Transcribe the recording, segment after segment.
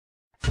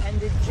And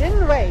the jinn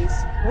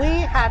race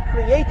we have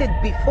created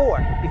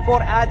before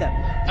Adam.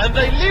 And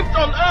they lived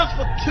on earth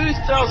for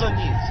 2,000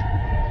 years.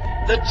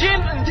 The jinn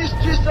in these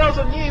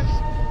 2,000 years,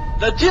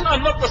 the jinn are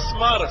not the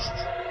smartest.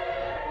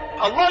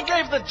 Allah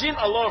gave the jinn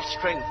a lot of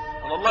strength,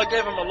 and Allah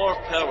gave them a lot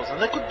of powers,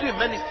 and they could do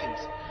many things.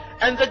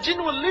 And the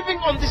jinn were living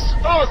on this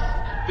earth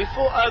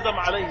before Adam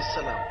alayhi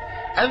salam.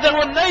 And there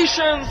were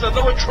nations, and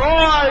there were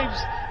tribes,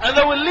 and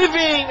they were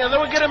living, and they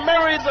were getting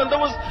married, and there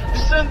was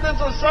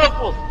descendants and so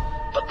forth.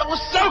 But they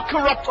were so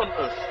corrupt on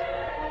earth.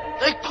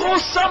 They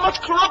caused so much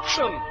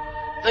corruption.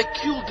 They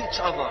killed each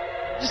other,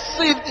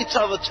 deceived each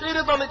other,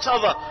 cheated on each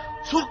other,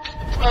 took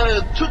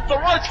the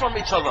rights from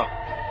each other.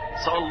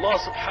 So Allah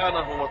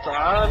subhanahu wa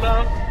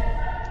ta'ala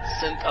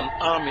sent an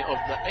army of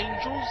the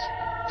angels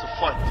to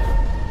fight them.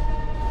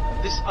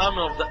 And this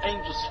army of the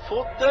angels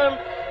fought them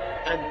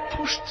and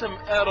pushed them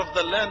out of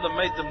the land and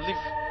made them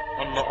live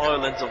on the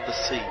islands of the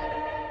sea.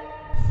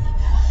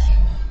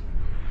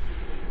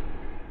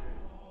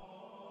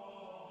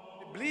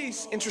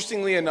 Iblis,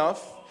 interestingly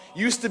enough,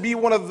 used to be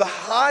one of the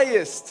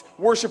highest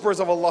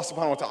worshippers of Allah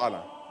subhanahu wa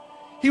ta'ala.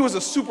 He was a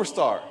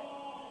superstar.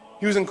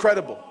 He was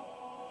incredible.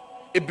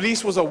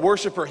 Iblis was a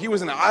worshipper. He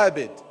was an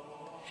abid.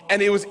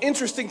 And it was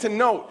interesting to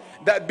note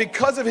that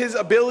because of his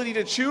ability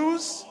to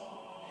choose,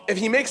 if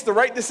he makes the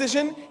right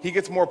decision, he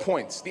gets more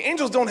points. The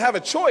angels don't have a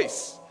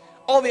choice.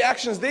 All the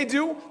actions they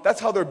do, that's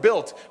how they're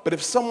built. But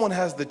if someone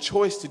has the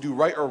choice to do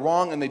right or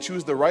wrong and they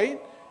choose the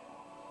right,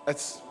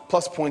 that's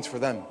plus points for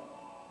them.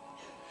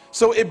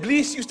 So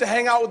Iblis used to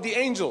hang out with the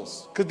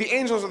angels, because the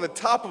angels are the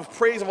top of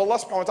praise of Allah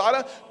subhanahu wa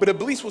ta'ala, but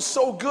Iblis was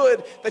so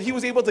good that he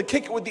was able to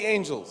kick it with the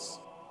angels.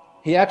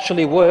 He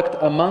actually worked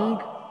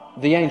among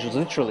the angels,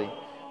 literally.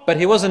 But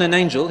he wasn't an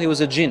angel, he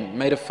was a jinn,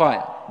 made of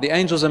fire. The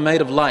angels are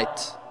made of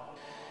light.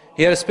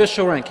 He had a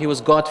special rank, he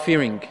was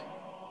God-fearing.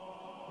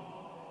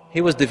 He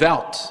was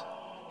devout.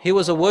 He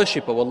was a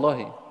worshipper,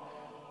 wallahi.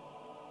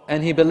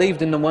 And he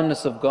believed in the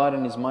oneness of God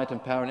and His might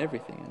and power and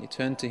everything. And he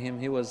turned to Him.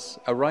 He was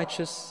a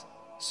righteous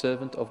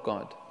servant of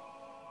God.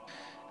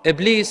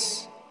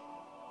 Iblis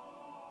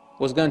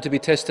was going to be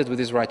tested with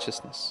his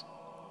righteousness.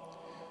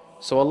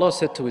 So Allah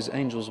said to His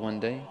angels one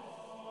day,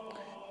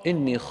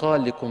 إِنِّي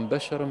خَالِقٌ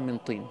بَشَرًا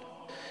مِّن طِينٍ.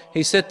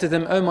 He said to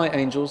them, "O my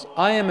angels,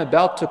 I am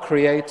about to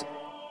create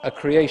a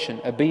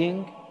creation, a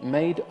being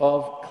made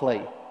of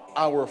clay."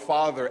 Our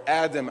father,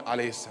 Adam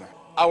alayhi salam.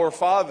 Our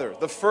father,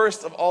 the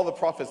first of all the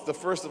prophets, the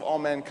first of all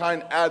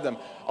mankind, Adam.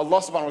 Allah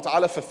subhanahu wa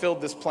ta'ala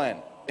fulfilled this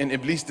plan. And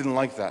Iblis didn't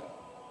like that.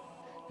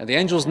 And the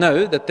angels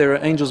know that there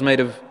are angels made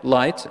of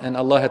light, and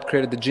Allah had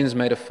created the jinns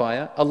made of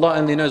fire. Allah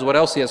only knows what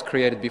else He has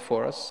created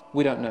before us.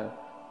 We don't know.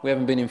 We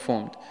haven't been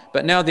informed.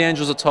 But now the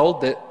angels are told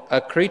that a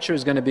creature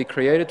is going to be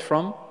created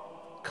from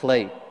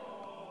clay.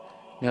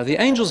 Now the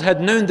angels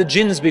had known the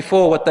jinns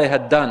before what they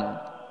had done.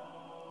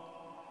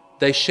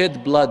 They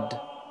shed blood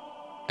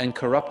and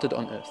corrupted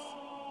on earth.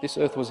 This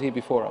earth was here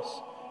before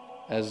us,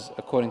 as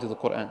according to the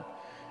Quran.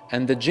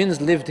 And the jinns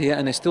lived here,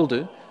 and they still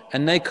do,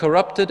 and they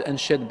corrupted and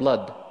shed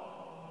blood.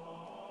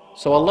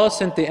 So Allah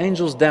sent the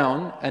angels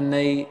down, and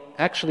they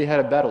actually had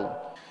a battle.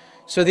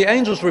 So the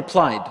angels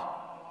replied.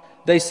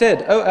 They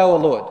said, "O our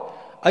Lord,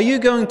 are you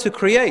going to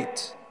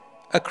create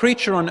a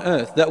creature on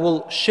earth that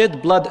will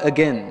shed blood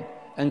again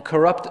and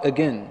corrupt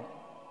again?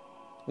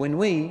 When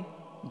we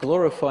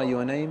glorify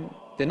your name,"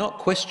 they're not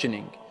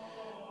questioning,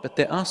 but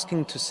they're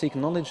asking to seek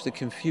knowledge. They're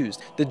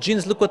confused. The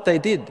jinns, look what they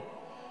did.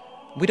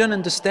 We don't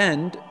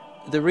understand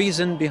the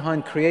reason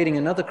behind creating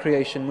another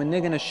creation when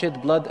they're going to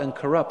shed blood and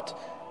corrupt.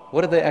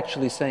 What are they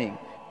actually saying?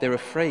 They're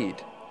afraid.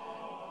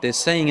 They're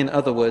saying, in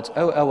other words,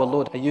 "Oh our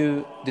Lord, are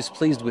you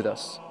displeased with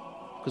us?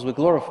 Because we're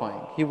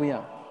glorifying, here we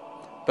are."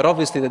 But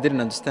obviously they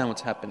didn't understand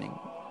what's happening.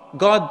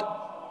 God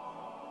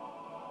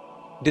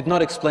did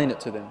not explain it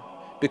to them,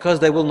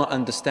 because they will not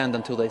understand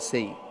until they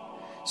see.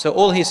 So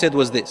all He said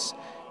was this,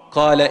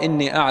 قَالَ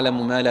إِنِّي أَعْلَمُ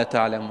مَا لَا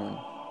تَعْلَمُونَ.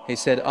 He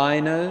said, "I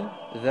know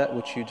that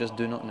which you just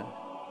do not know."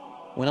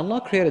 When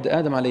Allah created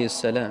Adam alayhi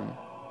salam,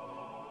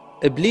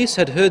 Iblis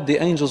had heard the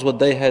angels what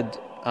they had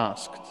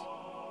asked.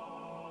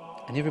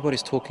 And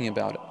everybody's talking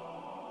about it.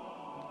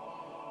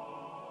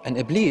 And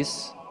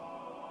Iblis,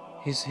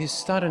 he's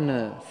starting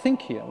to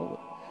think here,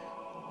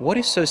 what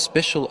is so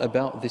special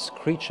about this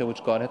creature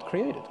which God had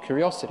created?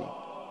 Curiosity.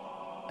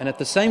 And at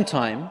the same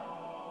time,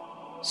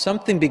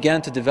 something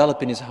began to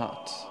develop in his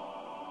heart,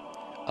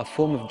 a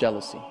form of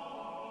jealousy.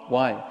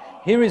 Why?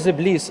 Here is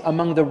Iblis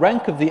among the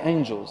rank of the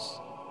angels,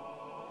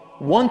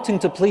 wanting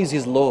to please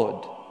his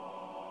Lord,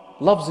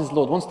 loves his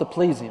Lord, wants to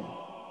please Him.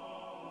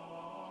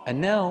 And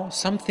now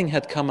something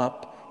had come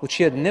up which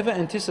he had never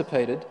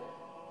anticipated,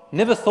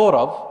 never thought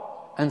of,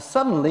 and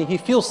suddenly he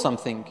feels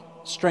something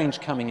strange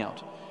coming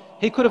out.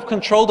 He could have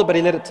controlled it, but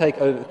he let it take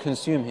over,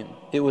 consume him.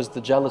 It was the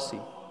jealousy.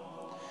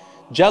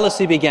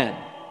 Jealousy began.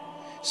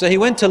 So he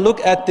went to look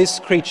at this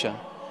creature,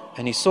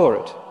 and he saw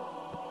it.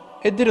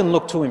 It didn't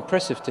look too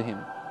impressive to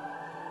him.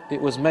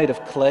 It was made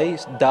of clay,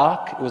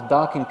 dark. It was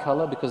dark in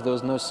color because there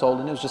was no soul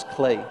in it. It was just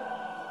clay.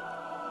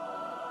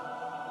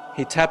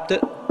 He tapped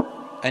it,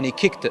 and he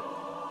kicked it.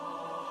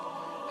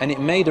 And it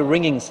made a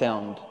ringing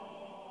sound.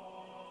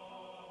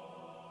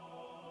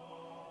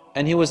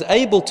 and he was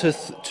able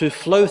to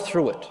flow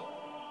through it.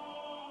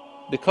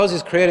 Because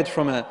he's created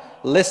from a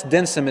less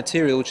denser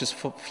material, which is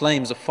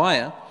flames of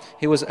fire,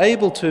 he was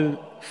able to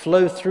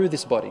flow through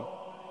this body.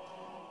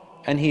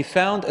 And he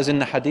found, as in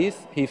the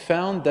hadith, he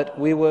found that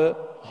we were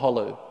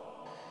hollow.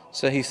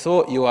 So he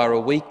thought, you are a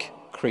weak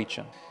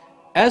creature.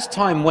 As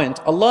time went,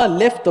 Allah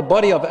left the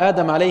body of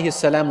Adam alayhi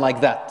salam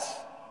like that.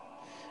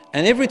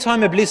 And every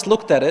time Iblis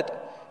looked at it,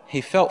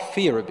 he felt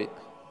fear a bit.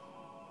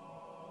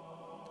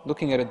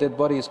 Looking at a dead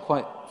body is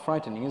quite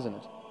frightening, isn't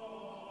it?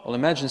 Well,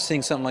 imagine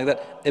seeing something like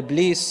that.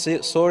 Iblis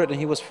saw it and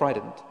he was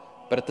frightened.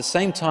 But at the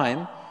same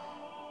time,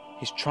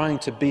 he's trying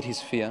to beat his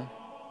fear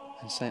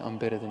and say, I'm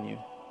better than you.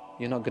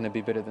 You're not going to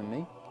be better than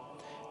me.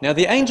 Now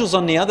the angels,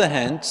 on the other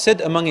hand,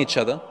 said among each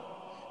other,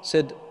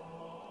 said,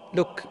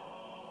 look,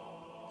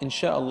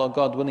 inshallah,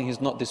 God willing,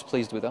 He's not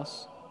displeased with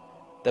us.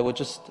 They were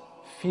just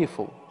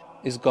fearful.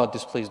 Is God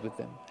displeased with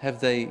them?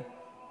 Have they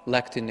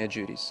lacked in their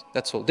duties?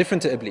 That's all.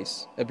 Different to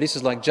Iblis. Iblis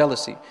is like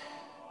jealousy.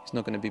 He's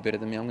not going to be better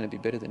than me, I'm going to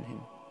be better than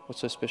him. What's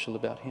so special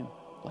about him?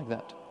 Like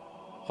that.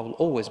 I will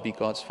always be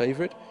God's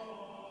favorite,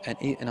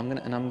 and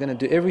I'm going to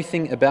do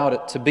everything about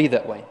it to be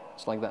that way.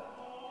 It's like that.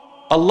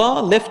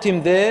 Allah left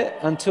him there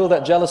until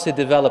that jealousy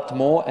developed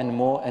more and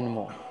more and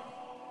more.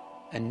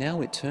 And now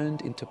it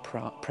turned into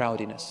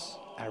proudiness,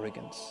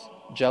 arrogance.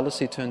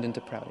 Jealousy turned into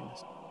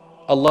proudiness.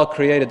 Allah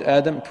created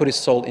Adam, put his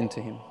soul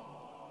into him.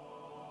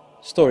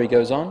 Story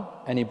goes on,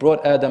 and He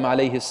brought Adam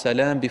alayhi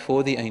salam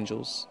before the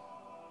angels.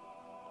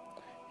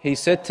 He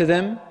said to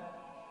them,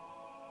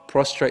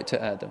 prostrate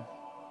to Adam.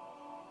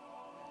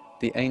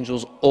 The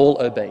angels all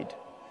obeyed.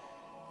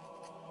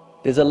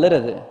 There's a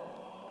letter there.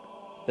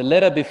 The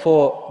letter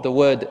before the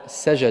word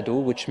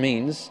sajadu, which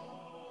means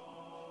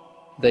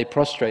they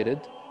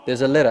prostrated,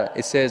 there's a letter.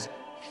 It says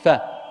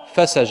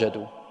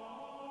fasajadu.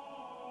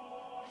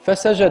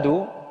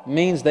 Fasajadu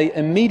means they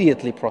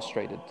immediately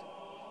prostrated.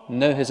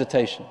 No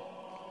hesitation.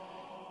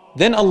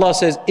 Then Allah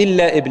says,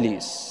 illa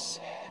Iblis.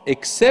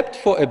 Except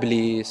for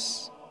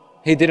Iblis,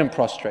 he didn't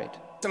prostrate.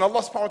 And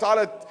Allah subhanahu wa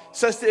ta'ala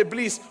says to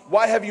Iblis,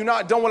 why have you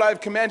not done what I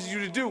have commanded you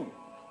to do?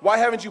 Why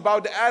haven't you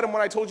bowed to Adam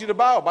when I told you to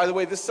bow? By the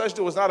way, this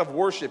sajda was not of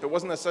worship. It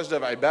wasn't a sajda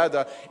of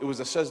ibadah. It was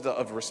a sajda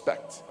of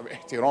respect, of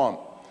ihtiram.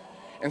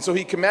 And so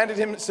he commanded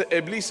him.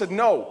 Iblis said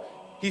no.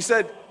 He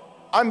said,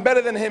 I'm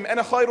better than him.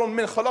 أَنَا خَيْرٌ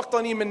مِّن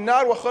خَلَقْتَنِي مِن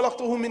نَارٍ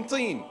وَخَلَقْتُهُ مِن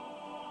طِينٍ.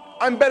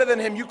 I'm better than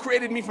him. You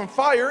created me from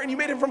fire and you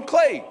made him from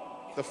clay.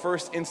 The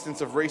first instance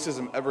of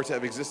racism ever to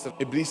have existed.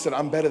 Iblis said,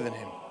 I'm better than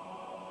him.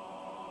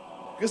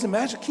 Because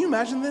imagine, can you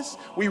imagine this?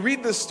 We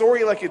read this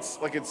story like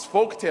it's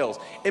folk tales.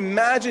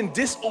 Imagine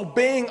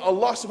disobeying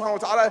Allah subhanahu wa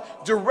ta'ala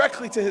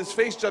directly to His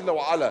face, Jalla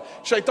wa ala.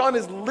 Shaitan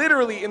is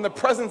literally in the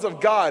presence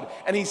of God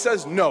and he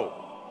says no.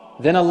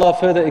 Then Allah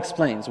further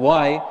explains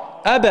why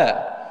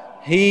Aba,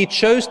 he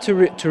chose to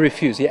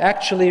refuse. He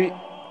actually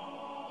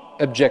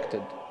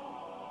objected.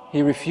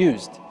 He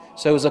refused.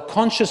 So it was a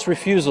conscious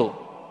refusal.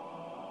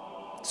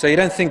 So you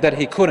don't think that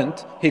he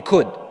couldn't, he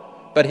could,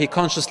 but he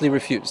consciously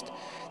refused.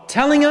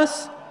 Telling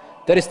us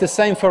that it's the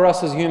same for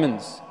us as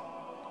humans.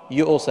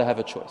 You also have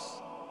a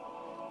choice.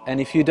 And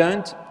if you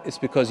don't, it's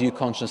because you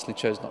consciously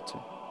chose not to,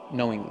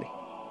 knowingly.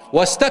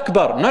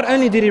 Wastakbar. Not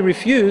only did he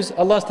refuse,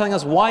 Allah is telling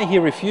us why he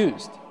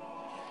refused.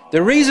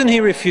 The reason he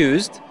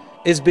refused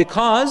is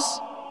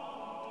because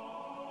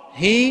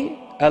he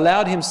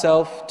allowed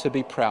himself to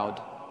be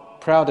proud.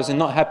 Proud as in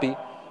not happy,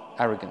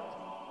 arrogant.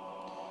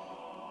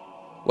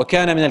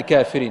 وَكَانَ مِنَ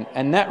الْكَافِرِينَ.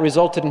 And that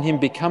resulted in him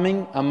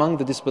becoming among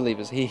the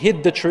disbelievers. He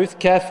hid the truth,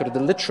 kafir.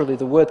 Literally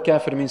the word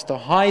kafir means to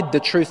hide the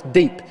truth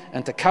deep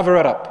and to cover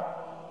it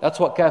up. That's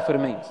what kafir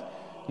means.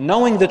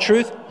 Knowing the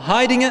truth,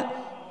 hiding it,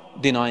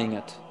 denying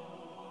it.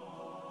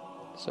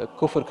 So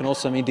kufr can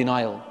also mean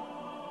denial,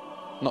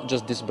 not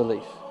just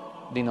disbelief.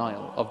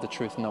 Denial of the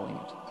truth, knowing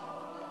it.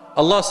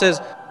 Allah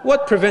says,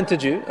 what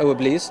prevented you, O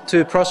Iblis,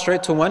 to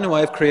prostrate to one who I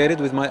have created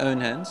with my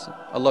own hands?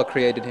 Allah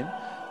created him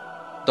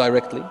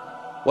directly.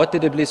 What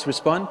did Iblis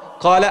respond?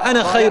 قَالَ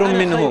أَنَا خَيْرٌ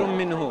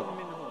مِّنْهُ.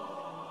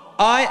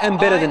 I am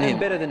better than him.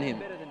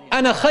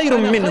 أَنَا خَيْرٌ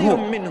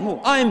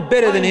مِّنْهُ. I am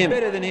better than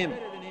him.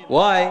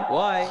 Why?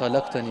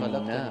 خَلَقْتَنِي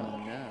مِن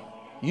نَارٍ.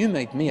 You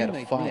made me out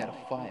of fire.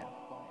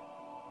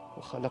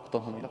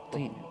 وَخَلَقْتَهُ مِن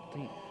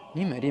طِينٍ.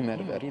 You made him out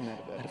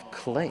of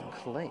clay.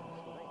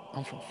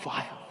 I'm from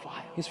fire.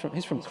 He's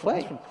from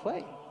clay.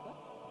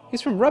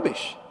 He's from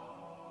rubbish.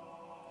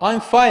 I'm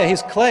fire,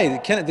 he's clay.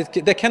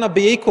 They cannot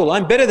be equal.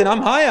 I'm better than,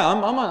 I'm higher.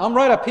 I'm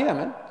right up here,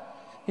 man.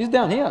 He's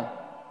down here.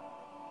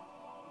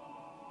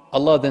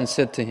 Allah then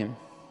said to him,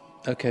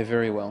 okay,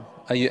 very well.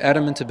 Are you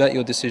adamant about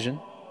your decision?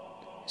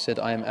 He said,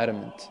 I am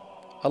adamant.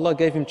 Allah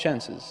gave him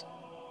chances.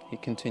 He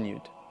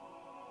continued.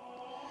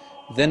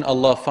 Then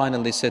Allah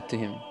finally said to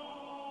him,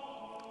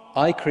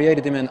 I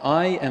created him and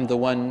I am the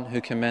one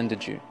who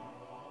commanded you.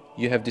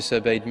 You have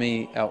disobeyed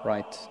me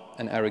outright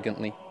and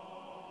arrogantly.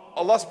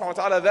 Allah subhanahu wa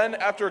ta'ala then,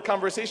 after a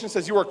conversation,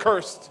 says, you are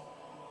cursed.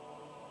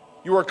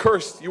 You are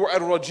cursed. You are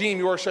al-rajim.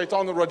 You are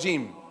shaitan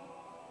al-rajim.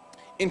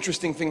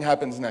 Interesting thing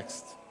happens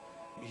next.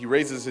 He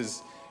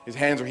raises His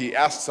hands where he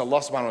asks Allah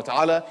subhanahu wa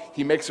ta'ala,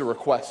 he makes a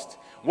request.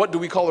 What do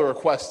we call a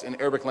request in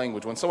Arabic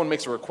language? When someone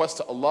makes a request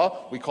to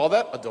Allah, we call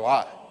that a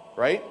dua,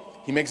 right?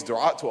 He makes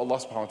dua to Allah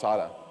subhanahu wa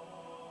ta'ala.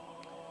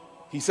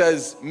 He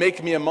says,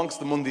 make me amongst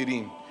the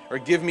mundirin, or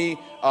give me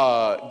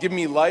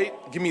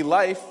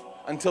life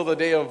until the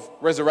day of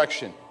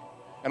resurrection.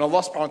 And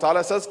Allah subhanahu wa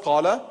ta'ala says,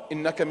 قَالَ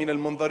إِنَّكَ مِنَ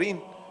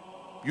الْمُنذَرِينَ.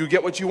 You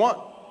get what you want.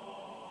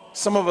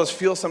 Some of us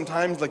feel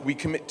sometimes like we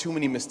commit too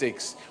many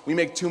mistakes. We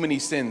make too many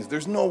sins.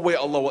 There's no way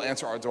Allah will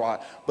answer our dua.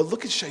 But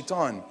look at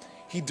shaitan.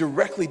 He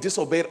directly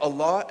disobeyed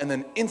Allah, and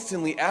then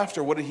instantly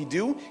after, what did he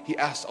do? He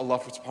asked Allah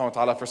subhanahu wa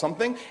ta'ala for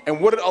something.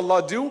 And what did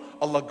Allah do?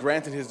 Allah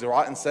granted his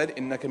dua and said,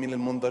 إِنَّكَ مِنَ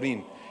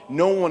الْمُنذَرِينَ.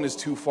 No one is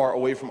too far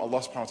away from Allah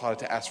subhanahu wa ta'ala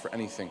to ask for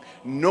anything.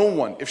 No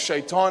one. If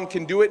shaitan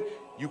can do it,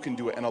 you can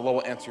do it, and Allah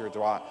will answer your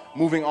dua.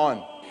 Moving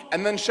on.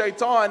 And then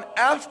shaitan,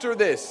 after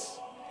this,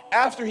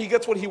 after he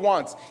gets what he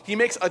wants, he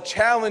makes a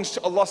challenge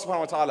to Allah subhanahu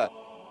wa ta'ala.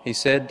 He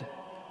said,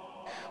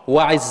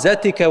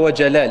 وَعِزَّتِكَ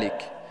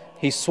وَجَلَالِكَ.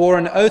 He swore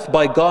an oath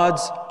by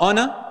God's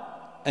honor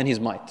and His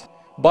might.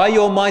 By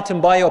your might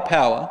and by your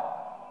power,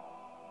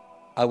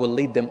 I will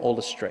lead them all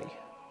astray.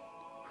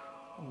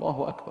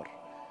 Allahu Akbar.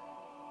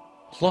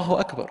 Allahu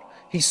Akbar.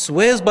 He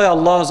swears by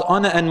Allah's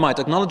honor and might,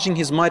 acknowledging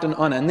His might and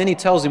honor, and then he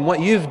tells him, what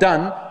you've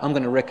done, I'm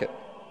going to wreck it.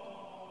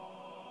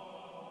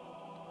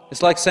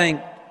 It's like saying,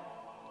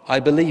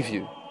 I believe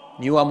you.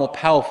 You are more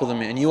powerful than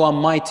me, and you are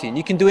mighty, and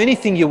you can do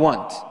anything you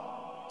want.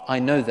 I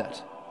know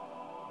that.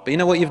 But you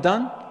know what you've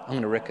done? I'm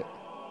going to wreck it.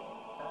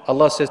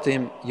 Allah says to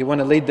him, you want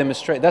to lead them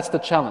astray? That's the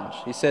challenge.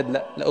 He said,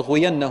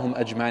 لَأُغْوِيَنَّهُمْ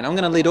أَجْمَعِينَ. I'm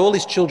going to lead all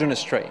His children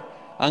astray.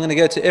 I'm going to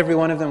go to every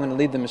one of them, I'm going to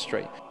lead them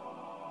astray.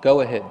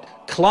 Go ahead.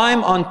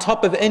 Climb on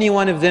top of any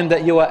one of them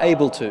that you are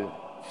able to.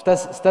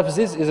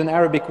 Stafziz is an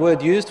Arabic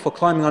word used for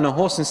climbing on a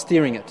horse and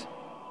steering it.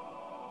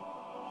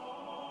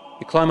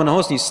 You climb on a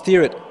horse and you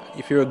steer it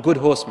if you're a good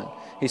horseman.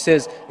 He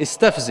says,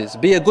 istafziz,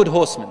 be a good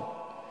horseman.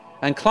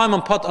 And climb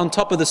on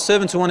top of the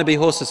servants who want to be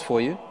horses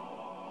for you.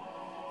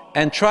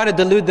 And try to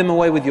delude them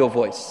away with your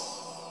voice.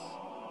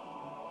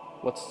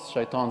 What's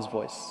shaitan's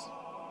voice?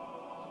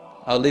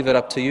 I'll leave it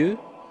up to you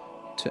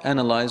to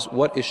analyze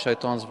what is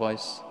shaitan's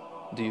voice,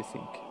 do you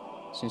think?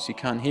 Since you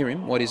can't hear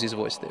him, what is his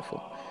voice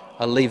therefore?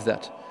 I'll leave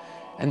that.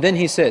 And then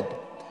he said,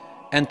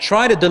 and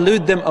try to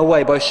delude them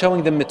away by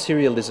showing them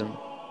materialism,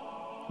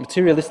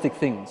 materialistic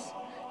things.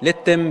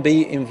 Let them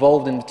be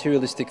involved in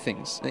materialistic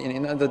things.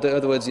 In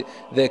other words,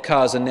 their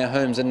cars and their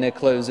homes and their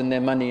clothes and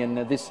their money and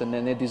their this and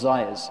their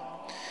desires.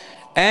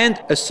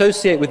 And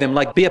associate with them,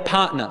 like be a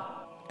partner.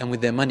 And with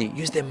their money,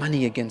 use their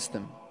money against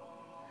them.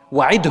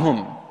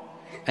 وَعِدْهُمْ.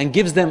 And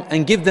give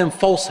them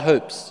false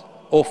hopes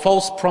or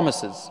false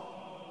promises.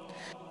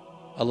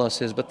 Allah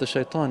says, but the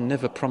shaitan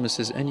never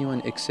promises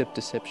anyone except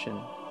deception.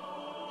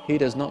 He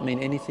does not mean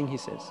anything he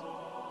says.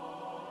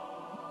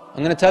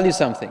 I'm going to tell you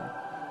something.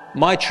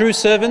 My true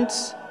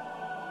servants,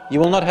 you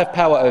will not have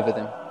power over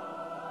them.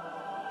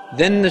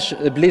 Then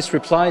Iblis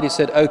replied, he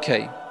said,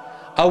 okay,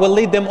 I will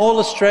lead them all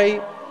astray,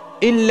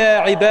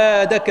 إِلَّا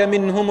عِبَادَكَ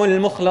مِنْهُمُ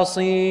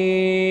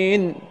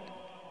الْمُخْلَصِينَ.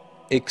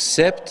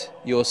 Except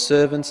your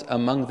servants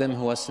among them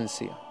who are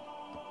sincere.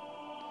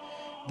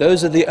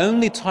 Those are the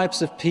only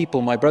types of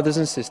people, my brothers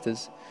and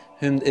sisters,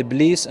 whom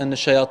Iblis and the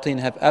shayateen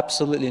have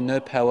absolutely no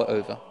power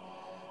over.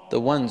 The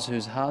ones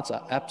whose hearts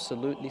are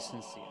absolutely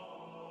sincere.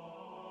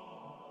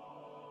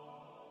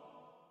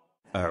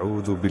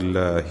 أعوذ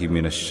بالله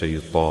من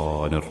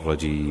الشيطان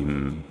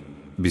الرجيم.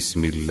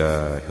 بسم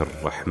الله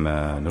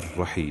الرحمن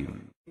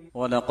الرحيم.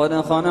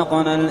 ولقد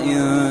خلقنا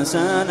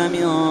الإنسان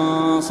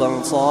من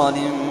صلصال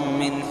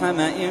من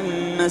حمأ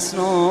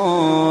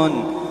مسنون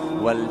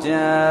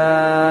والجان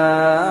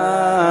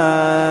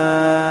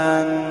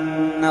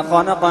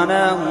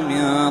خلقناه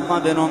من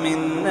قبل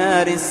من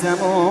نار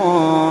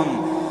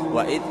السموم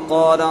وإذ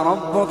قال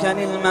ربك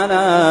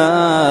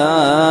للملائكة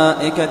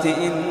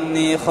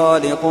إني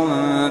خالق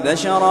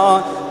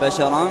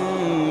بشرا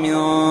من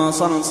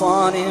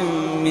صلصال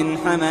من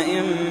حمأ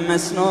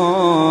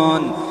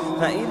مسنون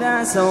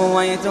فإذا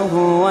سويته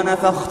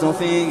ونفخت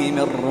فيه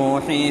من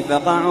روحي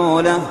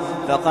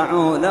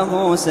فقعوا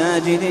له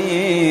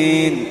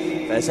ساجدين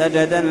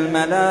فسجد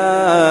الملائكة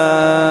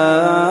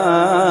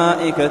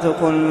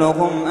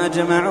كلهم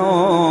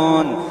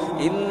أجمعون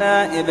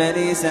إلا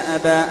إبليس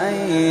أبى أن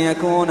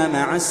يكون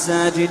مع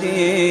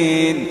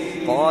الساجدين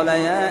قال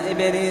يا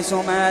إبليس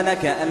ما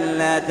لك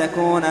ألا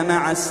تكون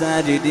مع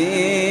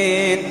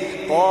الساجدين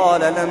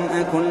قال لم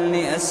أكن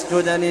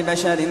لأسجد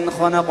لبشر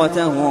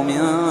خلقته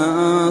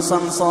من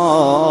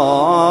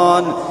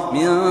صلصال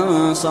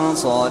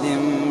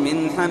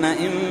من حمأ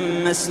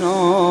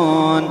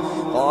مسنون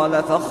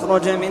قال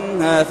فاخرج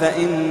منها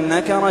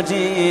فإنك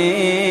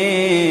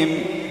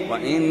رجيم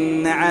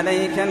وإن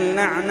عليك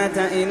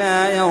اللعنة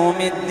إلى يوم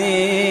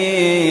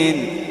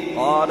الدين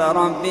قال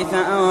رب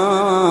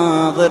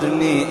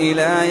فأنظرني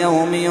إلى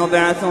يوم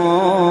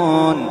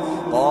يبعثون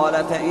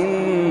قال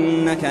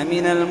فإنك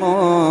من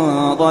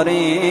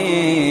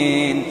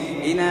المنظرين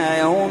إلى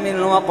يوم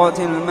الوقت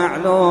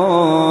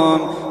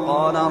المعلوم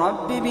قال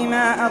رب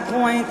بما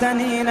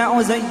أغويتني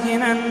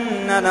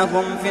لأزينن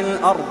لهم في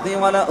الأرض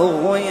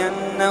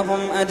ولأغوينهم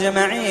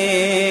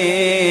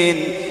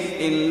أجمعين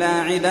إلا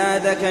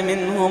عبادك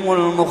منهم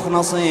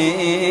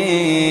المخلصين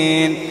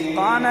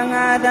قال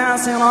هذا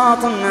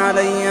صراط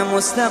علي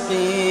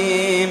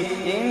مستقيم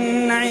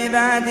إن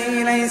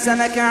عبادي ليس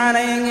لك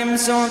عليهم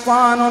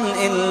سلطان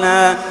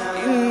إلا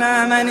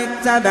من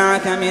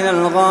اتبعك من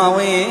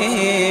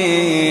الغاوين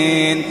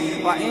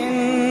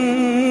وإن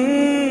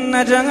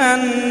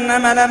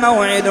جهنم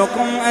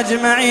لموعدكم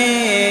أجمعين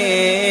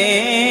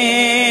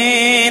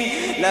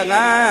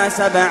لها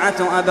 7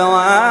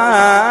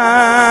 أبواب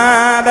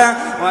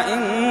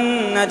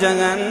وإن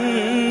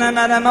جهنم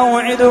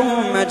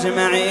لموعدهم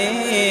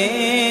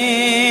أجمعين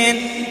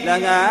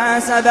لها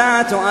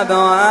 7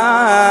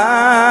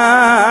 أبواب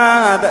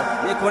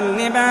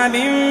لكل باب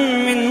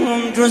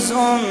منهم جزء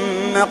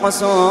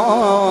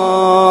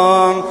مقسوم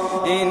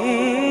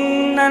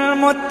إن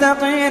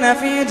المتقين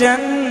في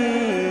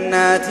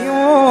جنات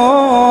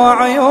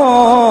وعيون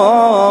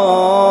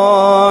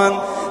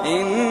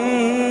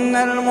إن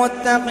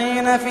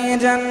المتقين في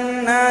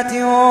جنات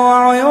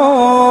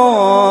وعيون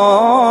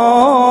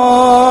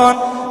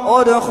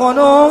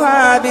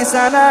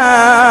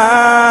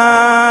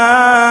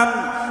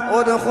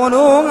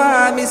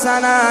ادخلوها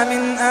بسلام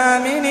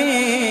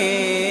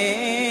آمنين